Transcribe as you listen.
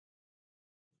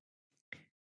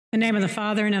In the name of the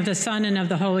Father, and of the Son, and of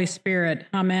the Holy Spirit.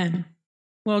 Amen.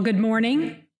 Well, good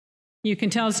morning. You can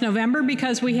tell it's November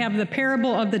because we have the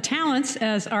parable of the talents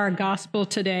as our gospel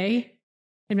today.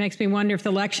 It makes me wonder if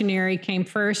the lectionary came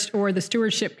first or the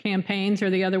stewardship campaigns or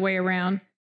the other way around.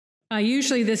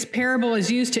 Usually this parable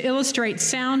is used to illustrate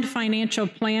sound financial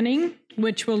planning,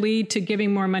 which will lead to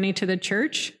giving more money to the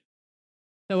church.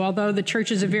 So although the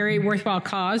church is a very worthwhile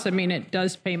cause, it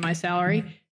does pay my salary,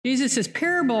 Jesus'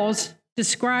 parables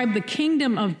describe the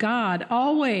kingdom of God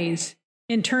always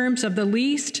in terms of the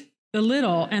least, the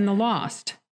little, and the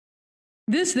lost.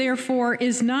 This, therefore,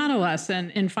 is not a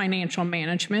lesson in financial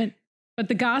management, but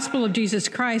the gospel of Jesus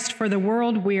Christ for the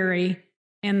world weary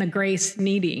and the grace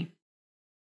needy.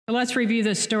 So let's review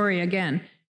this story again.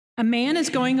 A man is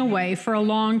going away for a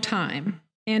long time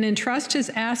and entrusts his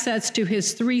assets to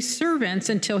his 3 servants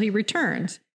until he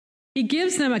returns. He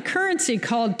gives them a currency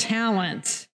called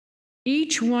talents,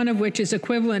 each one of which is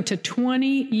equivalent to 20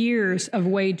 years of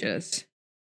wages.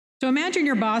 So imagine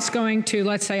your boss going to,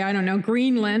 let's say,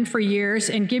 Greenland for years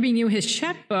and giving you his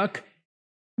checkbook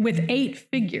with 8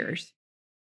 figures.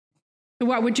 So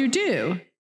what would you do?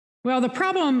 Well, the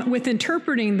problem with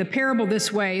interpreting the parable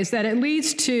this way is that it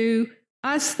leads to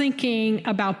us thinking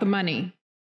about the money,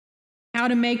 how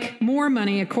to make more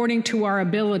money according to our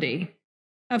ability.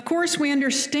 Of course, we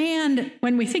understand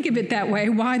when we think of it that way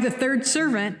why the 3rd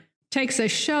servant takes a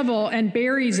shovel and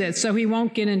buries it so he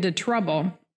won't get into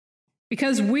trouble.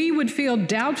 Because we would feel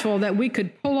doubtful that we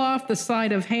could pull off the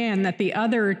sleight of hand that the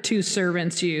other 2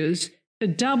 servants use to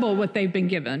double what they've been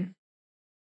given.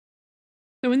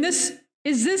 So is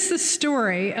this the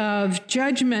story of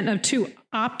judgment of 2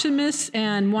 optimists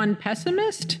and 1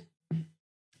 pessimist?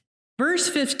 Verse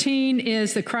 15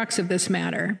 is the crux of this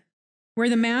matter, where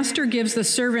the master gives the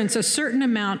servants a certain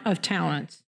amount of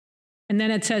talents. And then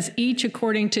it says each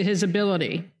according to his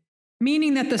ability,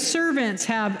 meaning that the servants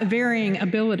have varying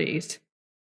abilities.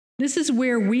 This is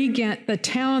where we get the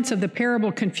talents of the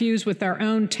parable confused with our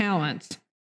own talents.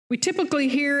 We typically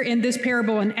hear in this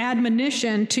parable an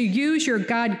admonition to use your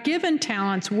God-given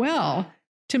talents well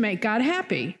to make God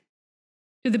happy,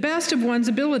 to the best of one's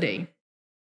ability.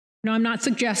 Now, I'm not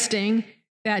suggesting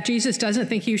that Jesus doesn't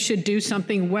think you should do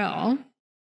something well.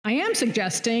 I am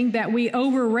suggesting that we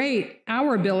overrate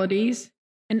our abilities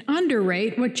and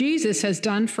underrate what Jesus has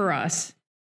done for us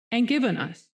and given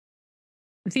us.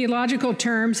 In theological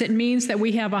terms, it means that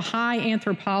we have a high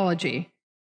anthropology,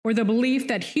 or the belief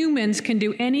that humans can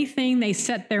do anything they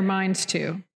set their minds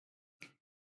to.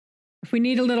 If we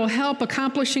need a little help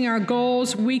accomplishing our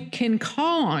goals, we can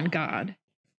call on God.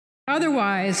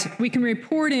 Otherwise, we can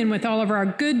report in with all of our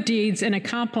good deeds and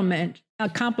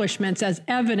accomplishments as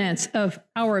evidence of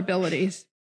our abilities.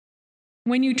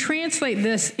 When you translate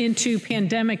this into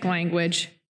pandemic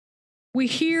language, we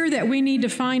hear that we need to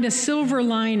find a silver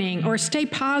lining or stay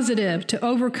positive to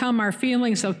overcome our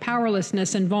feelings of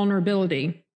powerlessness and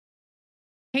vulnerability.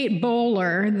 Kate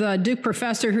Bowler, the Duke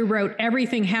professor who wrote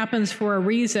Everything Happens for a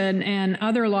Reason and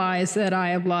Other Lies That I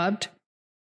Have Loved,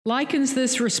 likens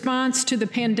this response to the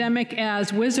pandemic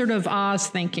as Wizard of Oz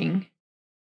thinking.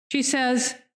 She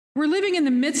says, we're living in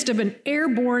the midst of an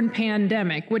airborne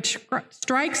pandemic which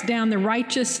strikes down the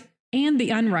righteous and the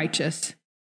unrighteous.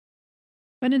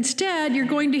 But instead, you're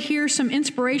going to hear some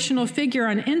inspirational figure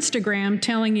on Instagram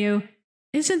telling you,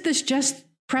 isn't this just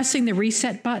pressing the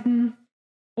reset button?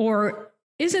 Or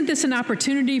isn't this an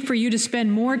opportunity for you to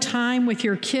spend more time with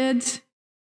your kids?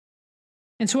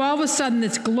 And so all of a sudden,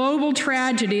 this global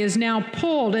tragedy is now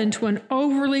pulled into an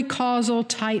overly causal,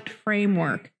 tight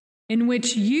framework in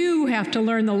which you have to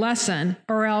learn the lesson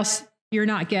or else you're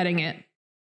not getting it.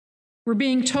 We're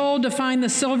being told to find the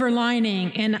silver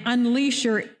lining and unleash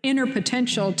your inner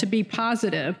potential to be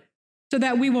positive so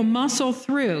that we will muscle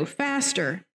through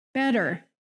faster, better,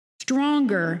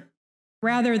 stronger,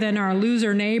 rather than our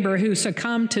loser neighbor who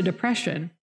succumbed to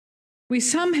depression. We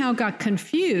somehow got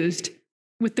confused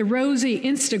with the rosy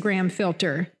Instagram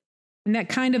filter, and that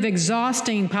kind of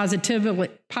exhausting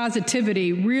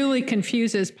positivity really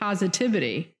confuses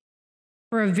positivity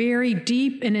for a very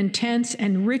deep and intense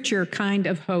and richer kind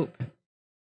of hope.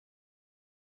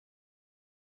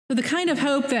 So the kind of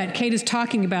hope that Kate is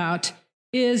talking about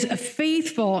is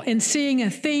faithful in seeing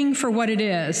a thing for what it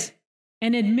is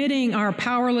and admitting our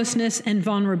powerlessness and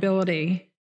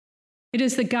vulnerability. It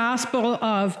is the gospel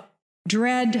of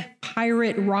Dread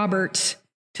Pirate Roberts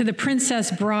to the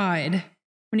Princess Bride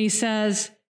when he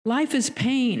says, life is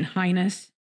pain,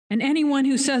 Highness, and anyone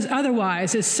who says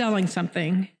otherwise is selling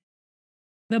something.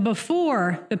 The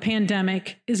before the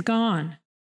pandemic is gone.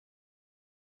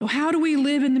 So how do we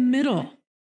live in the middle,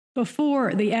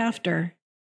 before the after?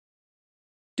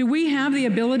 Do we have the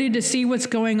ability to see what's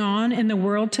going on in the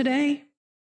world today?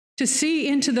 To see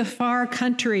into the far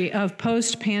country of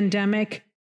post-pandemic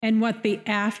and what the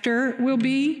after will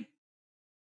be?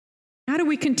 How do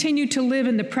we continue to live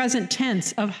in the present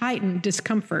tense of heightened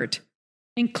discomfort,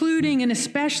 including and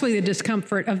especially the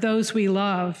discomfort of those we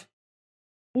love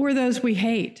or those we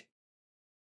hate?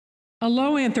 A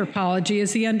low anthropology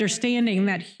is the understanding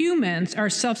that humans are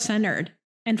self-centered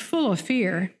and full of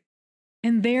fear,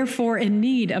 and therefore in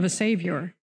need of a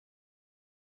savior.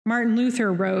 Martin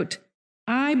Luther wrote,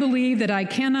 "I believe that I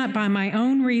cannot by my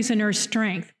own reason or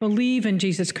strength believe in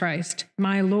Jesus Christ,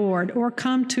 my Lord, or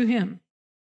come to him.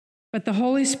 But the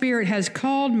Holy Spirit has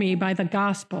called me by the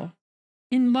gospel,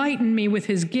 enlightened me with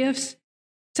his gifts,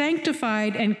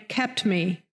 sanctified and kept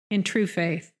me in true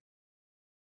faith."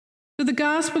 So the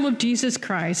gospel of Jesus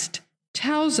Christ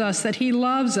tells us that he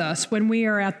loves us when we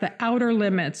are at the outer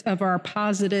limits of our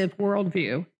positive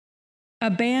worldview,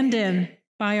 abandoned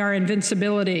by our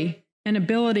invincibility and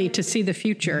ability to see the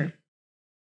future.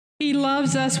 He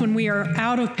loves us when we are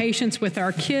out of patience with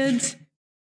our kids,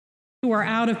 who are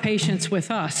out of patience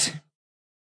with us.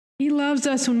 He loves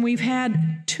us when we've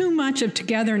had too much of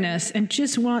togetherness and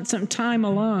just want some time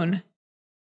alone.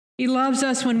 He loves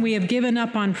us when we have given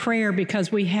up on prayer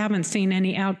because we haven't seen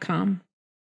any outcome.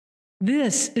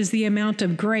 This is the amount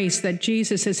of grace that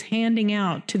Jesus is handing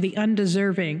out to the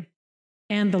undeserving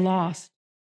and the lost.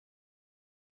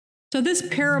 So this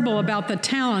parable about the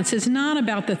talents is not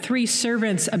about the 3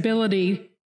 servants'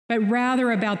 ability, but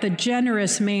rather about the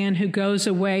generous man who goes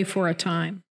away for a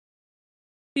time.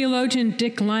 Theologian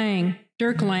Dirk Lang,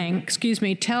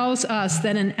 tells us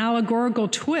that an allegorical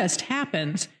twist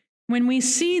happens when we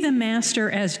see the master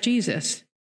as Jesus,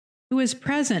 who is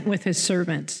present with his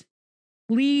servants,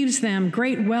 leaves them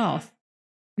great wealth,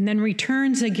 and then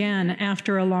returns again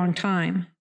after a long time.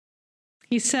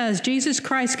 He says Jesus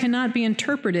Christ cannot be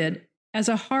interpreted as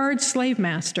a hard slave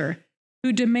master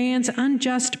who demands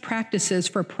unjust practices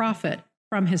for profit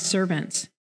from his servants.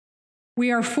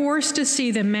 We are forced to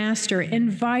see the master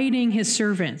inviting his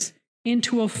servants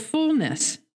into a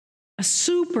fullness, a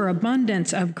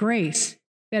superabundance of grace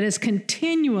that is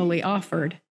continually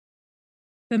offered.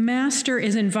 The master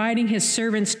is inviting his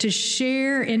servants to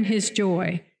share in his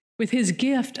joy with his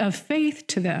gift of faith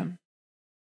to them.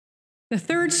 The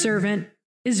 3rd servant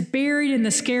is buried in the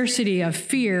scarcity of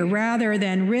fear rather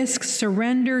than risk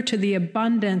surrender to the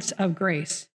abundance of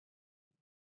grace.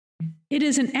 It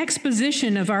is an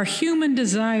exposition of our human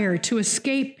desire to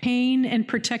escape pain and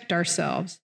protect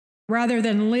ourselves, rather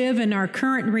than live in our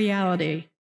current reality,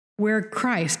 where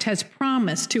Christ has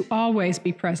promised to always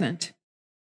be present.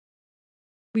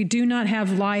 We do not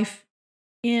have life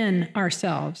in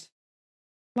ourselves.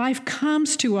 Life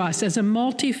comes to us as a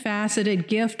multifaceted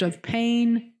gift of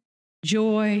pain,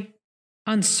 joy,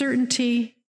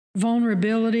 uncertainty,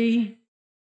 vulnerability,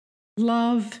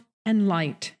 love, and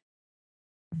light.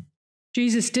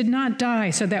 Jesus did not die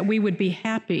so that we would be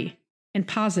happy and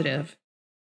positive.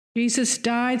 Jesus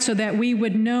died so that we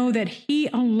would know that he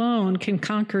alone can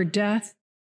conquer death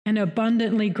and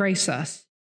abundantly grace us,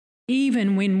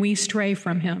 even when we stray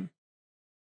from him.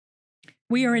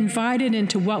 We are invited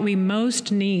into what we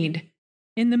most need,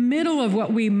 in the middle of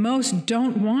what we most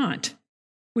don't want,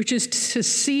 which is to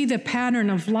see the pattern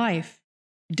of life,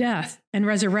 death, and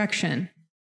resurrection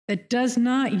that does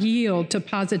not yield to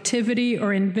positivity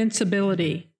or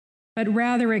invincibility, but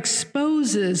rather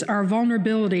exposes our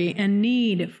vulnerability and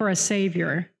need for a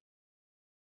Savior.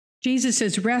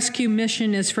 Jesus' rescue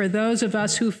mission is for those of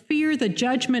us who fear the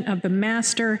judgment of the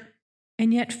Master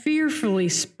and yet fearfully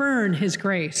spurn his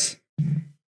grace.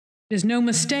 It is no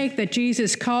mistake that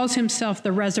Jesus calls himself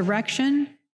the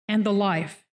resurrection and the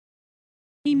life.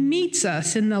 He meets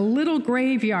us in the little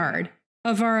graveyard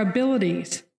of our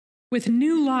abilities with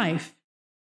new life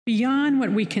beyond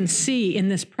what we can see in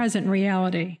this present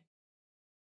reality.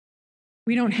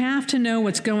 We don't have to know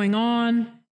what's going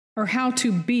on or how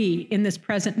to be in this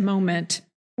present moment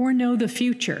or know the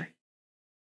future,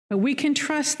 but we can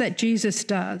trust that Jesus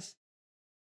does,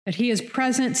 that he is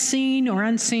present, seen or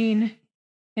unseen,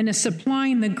 and is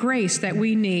supplying the grace that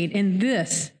we need in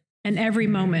this and every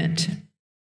moment.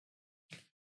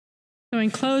 So in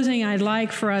closing, I'd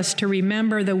like for us to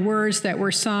remember the words that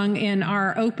were sung in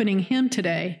our opening hymn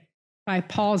today by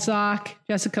Paul Zock,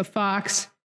 Jessica Fox,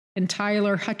 and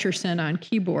Tyler Hutcherson on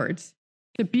keyboards.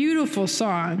 It's a beautiful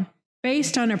song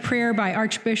based on a prayer by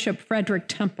Archbishop Frederick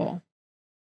Temple.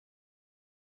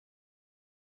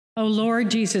 O Lord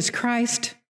Jesus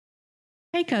Christ,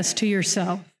 take us to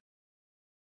yourself.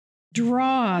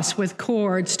 Draw us with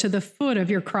cords to the foot of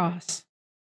your cross,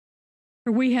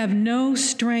 for we have no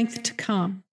strength to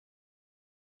come,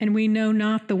 and we know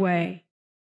not the way.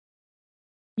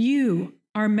 You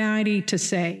are mighty to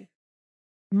save,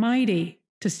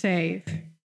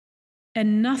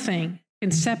 and nothing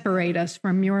can separate us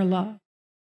from your love.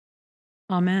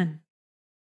 Amen.